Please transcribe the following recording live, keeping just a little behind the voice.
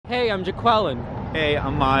Hey, I'm Jaqueline. Hey,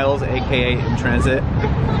 I'm Miles, aka In Transit.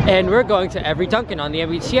 And we're going to every Dunkin' on the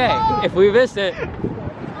MBTA. If we miss it,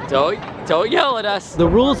 don't yell at us. The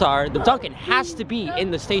rules are the Dunkin' has to be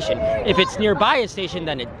in the station. If it's nearby a station,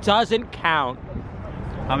 then it doesn't count.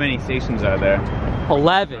 How many stations are there?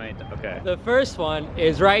 11. Right, okay. The first one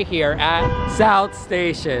is right here at South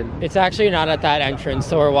Station. It's actually not at that entrance,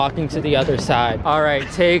 so we're walking to the other side. All right,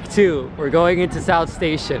 take 2. We're going into South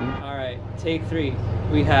Station. All right, take 3.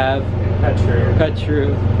 We have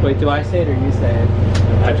Petru. Wait, do I say it or you say it?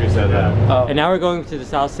 Petru said that. Oh. And now we're going to the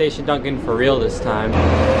South Station Dunkin' for real this time.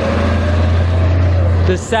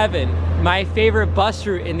 The 7, my favorite bus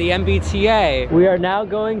route in the MBTA. We are now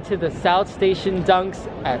going to the South Station Dunks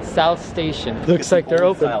at South Station. Looks like they're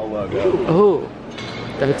open. Logo. Ooh.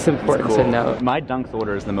 That's important cool to know. My Dunks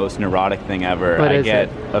order is the most neurotic thing ever. What I is get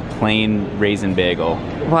it? a plain raisin bagel.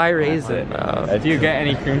 Why raisin? Do you get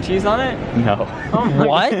any cream cheese on it? No.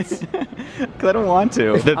 What? Because I don't want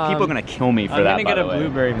to. The people are gonna kill me for that. I'm gonna get a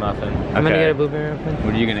blueberry muffin. I'm gonna get a blueberry muffin.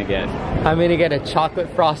 What are you gonna get? I'm gonna get a chocolate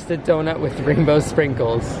frosted donut with rainbow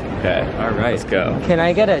sprinkles. Okay. All right. Let's go. Can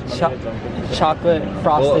I get a chocolate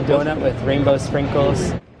frosted donut with rainbow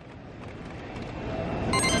sprinkles?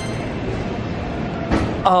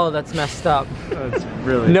 Oh, that's messed up. That's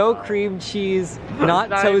really no cream cheese,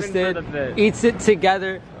 not toasted, eats it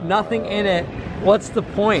together, nothing in it. What's the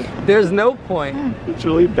point? There's no point. It's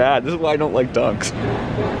really bad. This is why I don't like Dunks.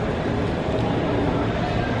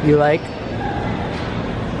 You like?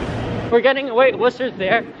 We're getting, wait, Worcester's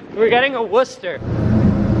there. We're getting a Worcester.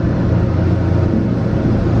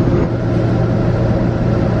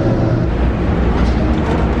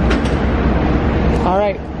 All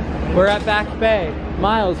right, we're at Back Bay.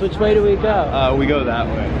 Miles, which way do we go? We go that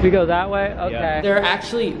way. We go that way? Okay. Yeah. There are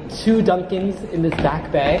actually 2 Dunkins in this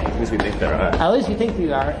Back Bay. At least we think there are. At least you think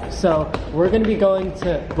we are. So we're going to be going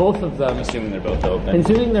to both of them. Assuming they're both open.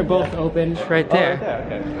 Assuming they're both open. Right there. Oh, right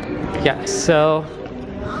there. Okay. Yeah, so...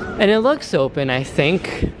 And it looks open, I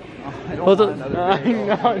think. I don't Well, want another bagel.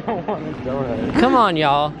 No, I don't want a donut. Come on,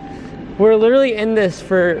 y'all. We're literally in this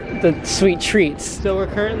for the sweet treats. So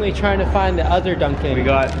we're currently trying to find the other Dunkin'.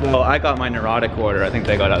 Well, I got my neurotic order. I think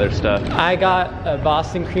they got other stuff. I got a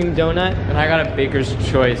Boston cream donut. And I got a Baker's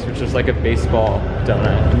Choice, which is like a baseball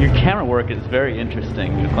donut. Your camera work is very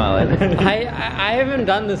interesting, Jaqueline. I haven't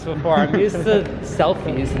done this before. I'm used to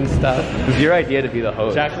selfies and stuff. It was your idea to be the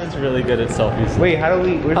host. Jacqueline's really good at selfies. Wait, how do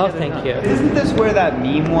we... Oh, thank you. Isn't this where that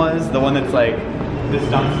meme was? The one that's like, this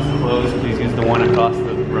Dunks is closed, please use the one across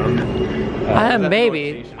the road.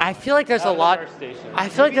 Maybe. I feel like there's a lot. I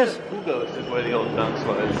feel like there's. Who goes is where the old Dunks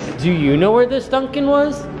was? Do you know where this Dunkin'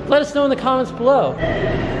 was? Let us know in the comments below.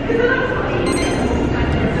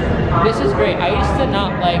 This is great. I used to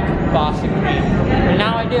not like Boston cream, but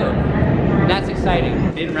now I do. And that's exciting.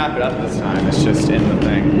 I didn't wrap it up this time. It's just in the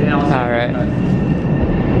thing. All right.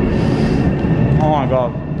 Oh my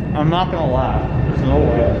god. I'm not gonna laugh. There's no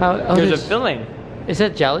way. There's a filling. Is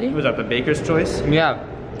that jelly? Was that the Baker's Choice? Yeah.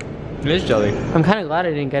 It is jelly. I'm kind of glad I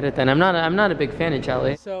didn't get it then. I'm not a big fan of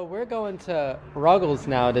jelly. So we're going to Ruggles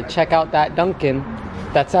now to check out that Dunkin'.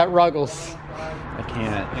 That's at Ruggles. I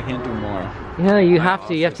can't do more. Yeah, you have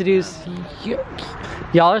to. You have to do.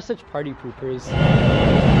 Y'all are such party poopers.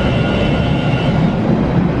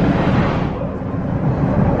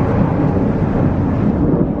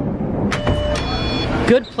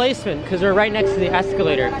 Good placement because we're right next to the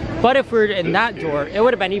escalator. But if we're in that door, it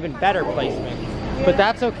would have been even better placement. But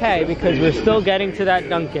that's okay because we're still getting to that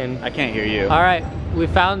Dunkin'. I can't hear you. All right, we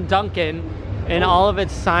found Dunkin' in all of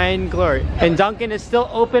its sign glory. And Dunkin' is still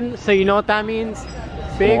open, so you know what that means?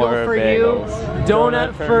 Bagel More for bagels. you,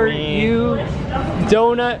 donut for you,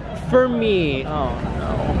 donut for me. Oh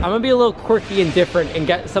no. I'm gonna be a little quirky and different and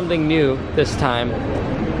get something new this time.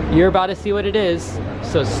 You're about to see what it is,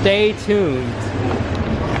 so stay tuned.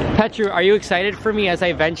 Petru, are you excited for me as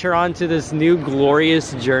I venture onto this new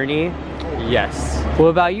glorious journey? Yes. What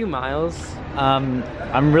about you, Miles?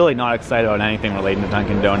 I'm really not excited about anything relating to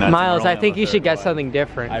Dunkin' Donuts. Miles, I think you should get something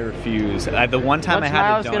different. I refuse. The one time What's I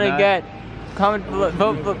had Miles a donut, gonna get? Comment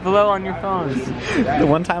below on your phones. the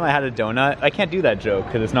one time I had a donut, I can't do that joke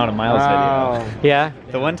because it's not a Miles video. Yeah?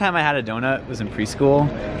 The one time I had a donut was in preschool,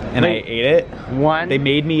 and I ate it. They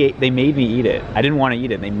made me eat it. I didn't want to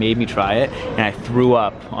eat it. They made me try it, and I threw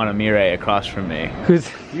up on Amire across from me.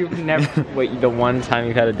 You've never wait. The one time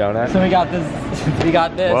you had a donut. So we got this. We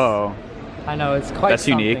got this. Whoa. I know, it's quite That's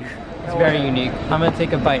something. unique. It's very unique. I'm gonna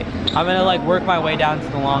take a bite. I'm gonna like work my way down to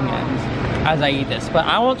the long end as I eat this. But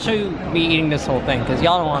I won't show you me eating this whole thing because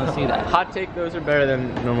y'all don't want to see that. Hot take, those are better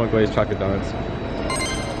than normal glazed chocolate donuts.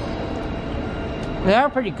 They are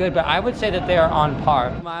pretty good, but I would say that they are on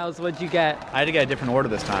par. Miles, what'd you get? I had to get a different order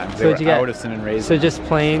this time. So what'd you get? Out of cinnamon raisin. So just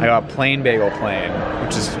plain? I got plain bagel plain,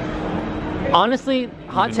 which is honestly,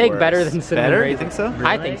 hot take, better than cinnamon raisin. You think so?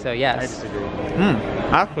 I think so, yes. I disagree.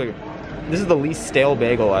 Actually, this is the least stale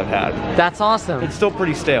bagel I've had. That's awesome. It's still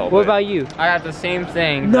pretty stale. What about you? I got the same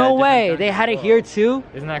thing. No way, they had it here too?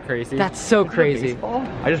 Isn't that crazy? That's so crazy.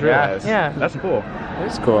 I just realized. Yeah. That's cool.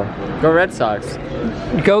 It's cool. Go Red Sox.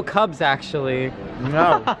 Go Cubs, actually.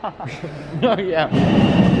 No. No, yeah.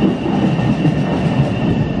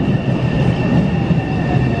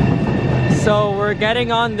 So we're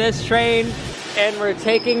getting on this train and we're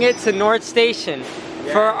taking it to North Station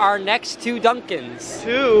for our next 2 Dunkins.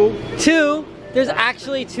 2? There's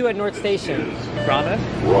actually 2 at North Station. Promise?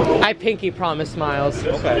 I pinky promise, Miles.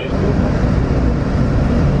 Okay.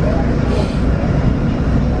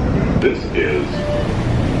 This is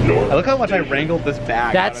North. I look how much I wrangled this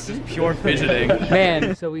bag. That's out of just pure fidgeting.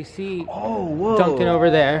 Man, so we see Oh, whoa. Dunkin' over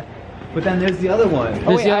there. But then there's the other one.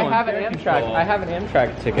 Oh, wait, I have an Amtrak. I have an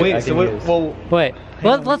Amtrak ticket. Wait, I so can what, use. well, Wait,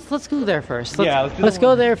 let's go there first. Yeah, let's do let's the go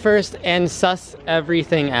one. there first and suss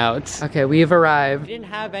everything out. Okay, we've arrived. We didn't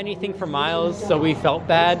have anything for Miles, so we felt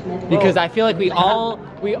bad because I feel like we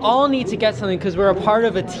all need to get something because we're a part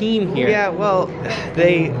of a team here. yeah, well,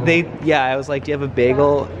 I was like, do you have a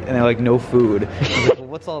bagel? And they're like, no food. I was like, well,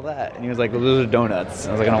 what's all that? And he was like, well, those are donuts.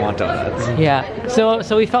 I was like, I don't want donuts. Yeah.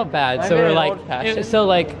 So we felt bad. So made we're an like, old-fashioned. so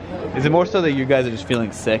like, Is it more so that you guys are just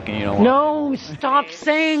feeling sick and you don't want? no, stop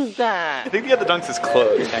saying that. I think the other Dunks is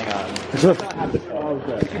closed. Hang on.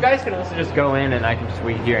 You guys can also just go in and I can just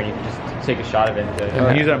wait here and you can just take a shot of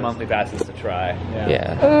it. We use our monthly passes to try.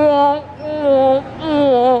 Yeah.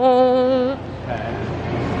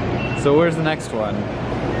 So where's the next one?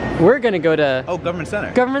 We're gonna go to Oh, Government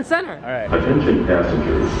Center. Government Center. All right. Attention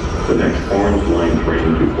passengers, the next Orange Line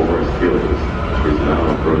train to Forest Hills is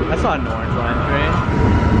now approaching. That's not an orange line train.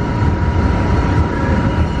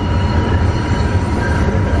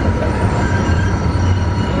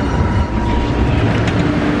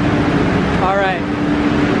 All right,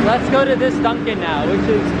 let's go to this Dunkin' now, which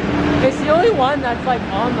is, it's the only one that's like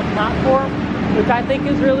on the platform, which I think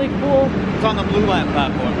is really cool. It's on the blue line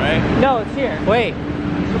platform, right? No, it's here. Wait,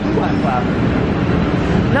 The blue line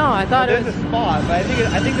platform. no, I thought it There's was, a spot, but I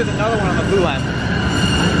think there's another one on the blue line.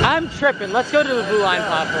 I'm tripping. Let's go to the blue line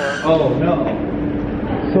platform. Oh no.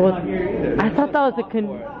 So Not here either. I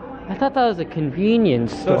thought that was a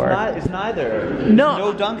convenience So store. it's neither.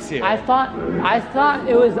 No, There's no Dunks here. I thought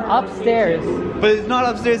it was upstairs. But it's not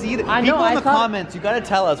upstairs either. I know, People in I the thought- comments, you gotta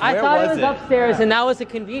tell us, I where thought was it was upstairs, and that was a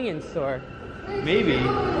convenience store. Maybe,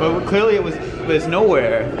 but clearly it was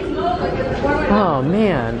nowhere. Oh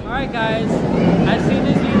man. All right, guys. As soon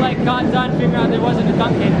as you like got done figuring out there wasn't a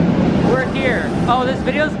Dunkin', we're here. Oh, this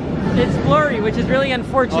video's it's blurry, which is really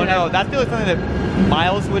unfortunate. Oh no, that's really something that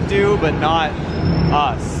Miles would do, but not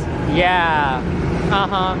us. Yeah.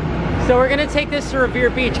 Uh-huh. So we're gonna take this to Revere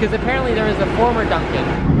Beach because apparently there is a former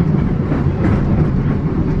Dunkin'.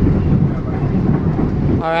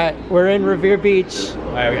 All right, we're in Revere Beach.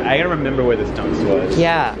 I gotta remember where this Dunks was.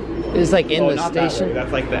 Yeah, it's like in the not that way. station.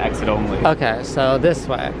 That's like the exit only. Okay, so this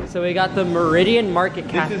way. So we got the Meridian Market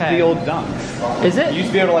This Cafe. is the old Dunks. Is You it? used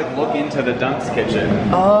to be able to like look into the Dunks kitchen.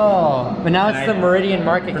 Oh, but now it's the Meridian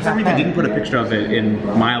Market For Cafe. some reason, didn't put a picture of it in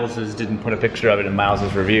Miles's. Didn't put a picture of it in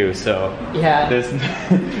Miles's review. So Yeah. there's.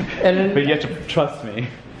 And- but you have to trust me.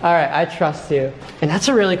 All right, I trust you. And that's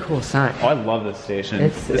a really cool sign. Oh, I love this station.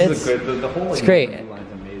 It's- this is a good. The whole. it's great. Line's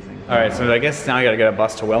amazing. All right, so I guess now I gotta get a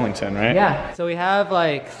bus to Wellington, right? Yeah, so we have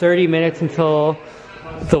like 30 minutes until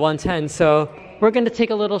the 110, so we're gonna take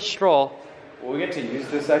a little stroll. Will we get to use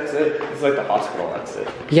this exit? It's like the hospital exit.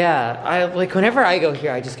 Yeah, I like whenever I go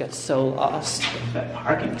here, I just get so lost. That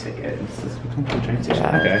parking ticket. This is the train station.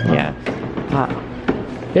 Okay. Yeah.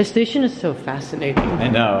 This station is so fascinating. I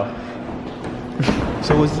know.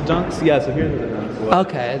 So was the Dunks? Yeah. So here's the Dunks.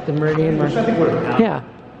 Okay, the Meridian I think Market. we're Yeah.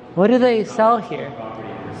 What do they sell here?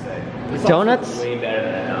 Donuts? Way better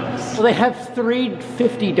than a Dunks. Well, they have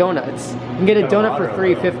 $3.50 donuts. You can get a donut for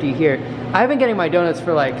 $3.50 here. I've been getting my donuts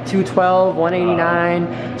for like $2.12,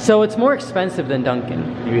 $1.89. So it's more expensive than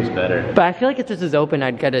Dunkin'. Maybe it's better. But I feel like if this is open,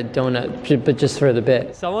 I'd get a donut, but just for the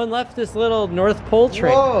bit. Someone left this little North Pole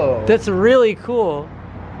train. Whoa. That's really cool.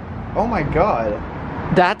 Oh my god.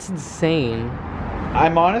 That's insane.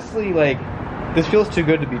 I'm honestly like, this feels too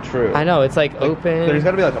good to be true. I know, it's like open. There's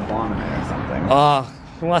got to be like a bomb in there or something.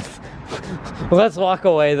 Let's walk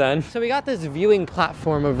away then. So we got this viewing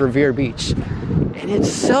platform of Revere Beach. And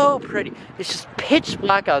it's so pretty. It's just pitch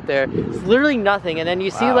black out there. It's literally nothing. And then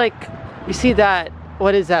you see Wow. like, you see that,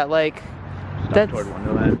 what is that, like toward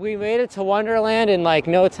Wonderland. We made it to Wonderland in like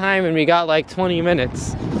no time and we got like 20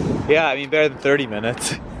 minutes. Yeah, I mean better than 30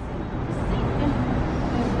 minutes.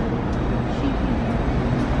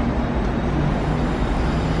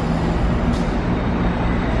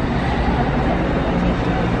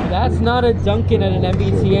 That's not a Dunkin' at an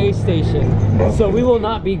MBTA station, so we will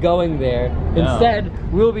not be going there. No.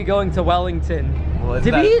 Instead, we will be going to Wellington. Well,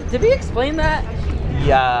 did we explain that?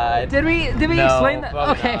 Yeah. Did we No, explain that?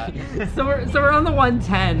 probably Okay. so we're on the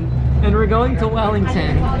 110 and we're going to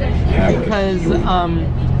Wellington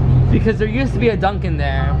because there used to be a Dunkin'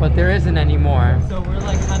 there, but there isn't anymore. So we're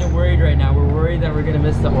like kind of worried right now. We're worried that we're gonna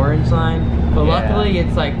miss the orange line, but luckily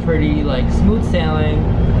it's like pretty like smooth sailing.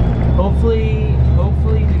 Hopefully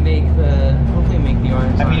we make the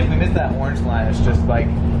orange line. I mean, if we miss that orange line, it's just like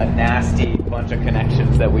a nasty bunch of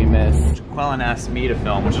connections that we missed. Quellen asked me to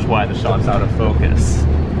film, which is why the shot's out of focus.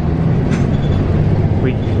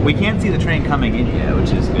 We can't see the train coming in yet,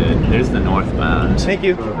 which is good. There's the northbound. Thank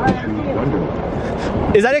you.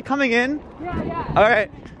 Is that it coming in? Yeah. All right.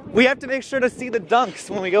 We have to make sure to see the dunks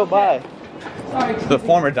when we go by. Sorry. The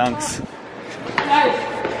former dunks. Guys,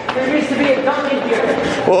 there used to be a Dunkin' here.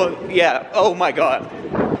 Well, yeah. Oh my God.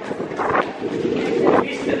 There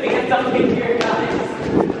used to be a Dunkin' here, guys.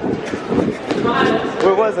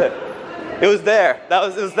 Where was it? It was there.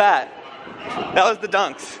 It was that. That was the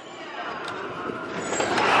dunks.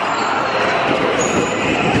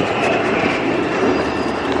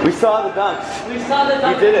 We saw the dunks. We saw the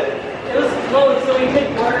Dunkin'. We did it. It was closed, so we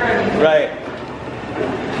couldn't order anything. Right.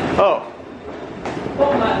 Oh.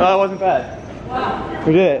 Oh my. Oh, that wasn't bad. Wow.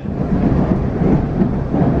 We did it.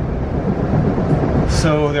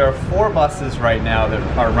 So there are 4 buses right now that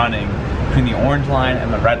are running between the orange line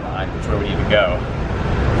and the red line, which is where we need to go.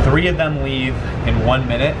 3 of them leave in 1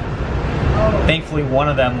 minute. Thankfully, one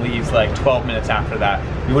of them leaves like 12 minutes after that.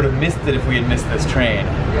 We would have missed it if we had missed this train,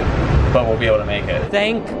 but we'll be able to make it.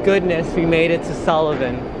 Thank goodness we made it to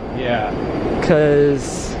Sullivan. Yeah.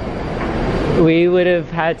 Because we would have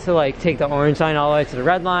had to like take the orange line all the way to the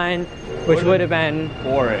red line, which would have been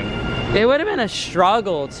boring. It would have been a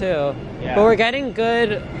struggle too. Yeah. But we're getting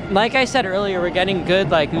good, like I said earlier, we're getting good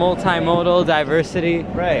like multimodal diversity.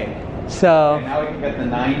 Right. So Okay, now we can get the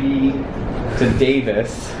 90 to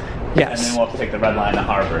Davis. yes. And then we'll have to take the red line to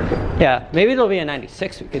Harvard. Yeah, maybe there'll be a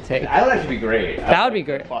 96 we could take. That would actually be great. That would be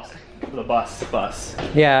great. The bus.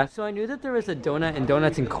 Yeah. So I knew that there was a donut and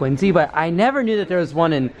donuts in Quincy, but I never knew that there was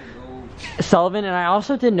one in Sullivan, and I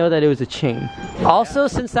also didn't know that it was a chain. Also,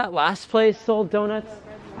 since that last place sold donuts,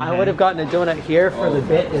 I would have gotten a donut here for the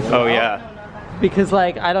bit as well. Oh yeah. Because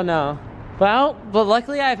like, I don't know. Well, but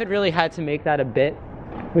luckily I haven't really had to make that a bit,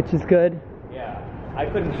 which is good. Yeah. I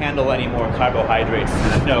couldn't handle any more carbohydrates.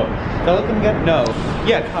 No. Did I let them get? No.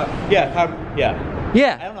 Yeah. Yeah.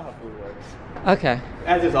 Yeah. I don't know how food works. Okay.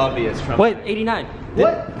 As is obvious from. Wait, 89.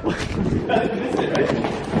 What?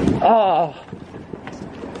 Oh.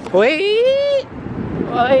 Wait.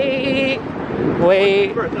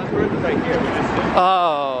 Birth is right here.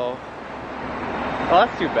 Oh. Oh,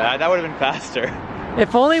 that's too bad. That would have been faster.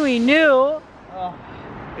 If only we knew.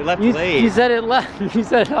 It left You late. said it left. You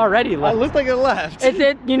said it already It left. looked like it left. It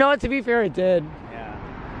did. You know what? To be fair, it did. Yeah.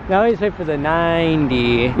 Now we just wait for the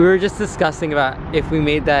 90. We were just discussing about if we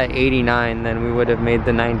made that 89, then we would have made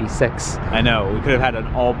the 96. I know. We could have had an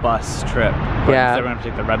all-bus trip. But Yeah. instead we're gonna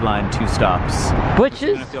take the red line 2 stops. Which It's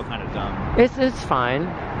is, gonna feel kind of dumb. it's fine.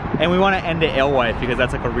 And we want to end at Alewife because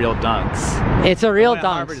that's like a real dunks. It's a real Oh, yeah,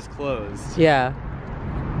 Harvard is dunk. closed. Yeah.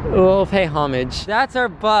 We'll pay homage. That's our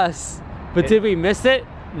bus. But did we miss it?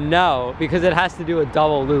 No, because it has to do a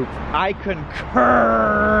double loop. I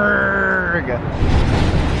concur.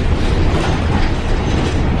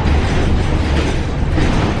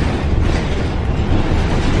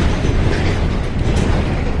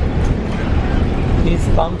 These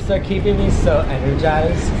bumps are keeping me so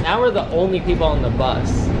energized. Now we're the only people on the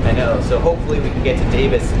bus. I know. So hopefully we can get to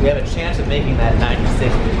Davis. We have a chance of making that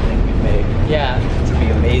 96 we didn't think we'd make. Yeah. It would be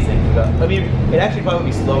amazing. But, I mean, it actually probably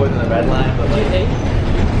be slower than the red line, but What do you like, think?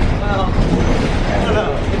 well, I don't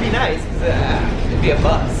know. It'd be nice because it'd be a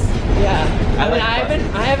bus. Yeah. I mean,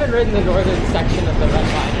 like I haven't ridden the northern section of the red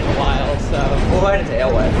line in a while, so. We'll ride into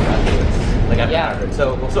Alewife afterwards. Like after Yeah. Harvard,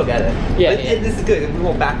 so we'll still get it. Yeah, But yeah. This is good. We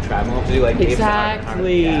won't backtrack. We won't have to do like Davis to Harvard.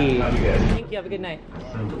 Exactly. Yeah, that'll be good. Thank you. Have a good night.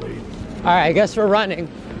 All right, I guess we're running.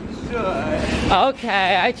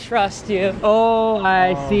 Okay, I trust you. Oh,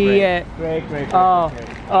 I see great. it. Great. Oh,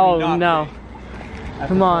 oh not no. great.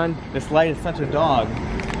 Come on. This light is such a dog.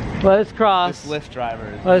 Let's cross. This Lyft driver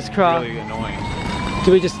is Let's cross. really annoying.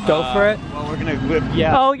 Do we just go for it? Well, we're gonna,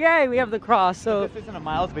 yeah. Oh yay, we have the cross, so. This isn't a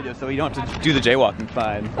miles video, so we don't have to do the jaywalking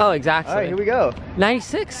fine. Oh, exactly. All right, here we go.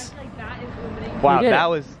 96?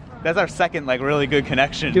 Wow, that's our second like really good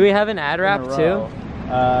connection. Do we have an ad wrap too?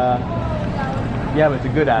 Yeah, but it's a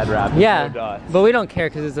good ad wrap. Yeah, no dots. but we don't care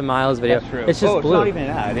because it's a miles video. That's true. It's just blue. It's not even an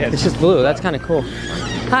ad. Yeah, it's just blue. That's kind of cool.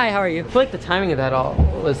 Hi, how are you? I feel like the timing of that all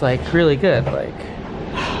was like really good. Like,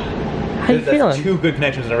 how you feeling? That's two good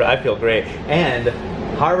connections. I feel great. And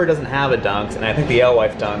Harvard doesn't have a Dunks, and I think the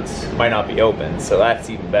Alewife Dunks might not be open, so that's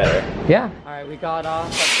even better. Yeah. All right, we got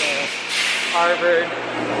off at the Harvard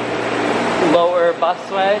lower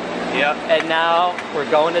busway. Yep. And now we're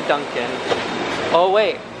going to Dunkin. Oh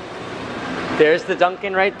wait, there's the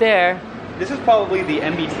Dunkin right there. This is probably the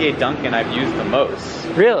MBTA Dunkin I've used the most.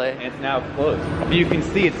 Really? And it's now closed. But you can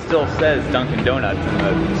see it still says Dunkin' Donuts in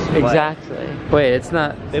the display. Exactly. Wait, it's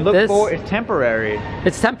not. They look forward. It's temporary.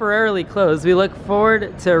 It's temporarily closed. We look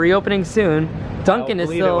forward to reopening soon. Dunkin is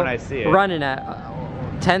still when I see it. running at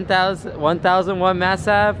 1001 Mass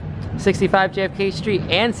Ave, 65 JFK Street,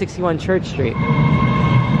 and 61 Church Street.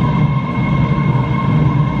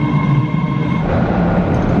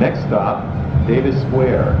 Next stop, Davis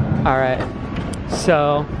Square. All right,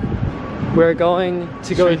 so we're going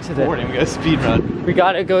to go into the. We got a speed run. We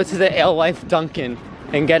gotta go to the Alewife Dunkin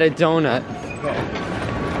and get a donut.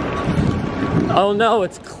 Oh no,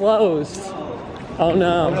 it's closed. Oh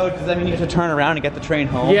no. Oh no, does that mean you have to turn around and get the train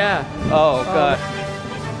home? Yeah. Oh god.